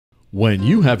When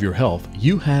you have your health,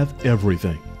 you have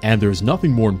everything. And there's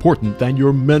nothing more important than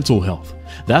your mental health.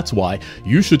 That's why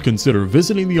you should consider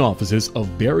visiting the offices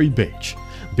of Barry Baitch.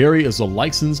 Barry is a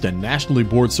licensed and nationally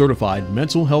board certified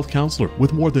mental health counselor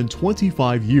with more than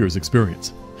 25 years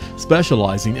experience.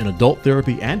 Specializing in adult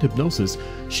therapy and hypnosis,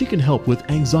 she can help with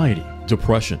anxiety,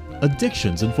 depression,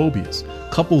 addictions and phobias,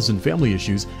 couples and family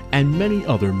issues, and many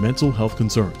other mental health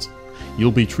concerns.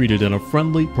 You'll be treated in a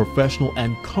friendly, professional,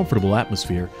 and comfortable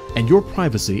atmosphere, and your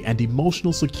privacy and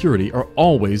emotional security are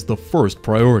always the first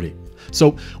priority.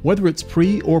 So, whether it's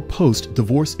pre- or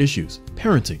post-divorce issues,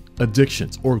 parenting,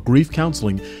 addictions, or grief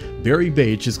counseling, Barry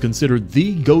Baitch is considered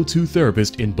the go-to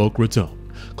therapist in Boca Raton.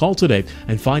 Call today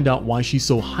and find out why she's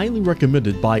so highly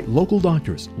recommended by local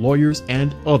doctors, lawyers,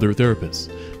 and other therapists.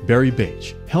 Barry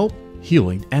Baitch, help,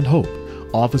 healing, and hope.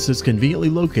 Offices conveniently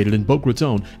located in Boca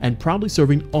Raton and proudly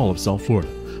serving all of South Florida.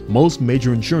 Most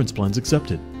major insurance plans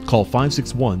accepted. Call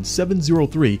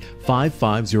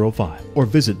 561-703-5505 or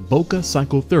visit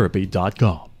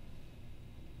bocapsychotherapy.com.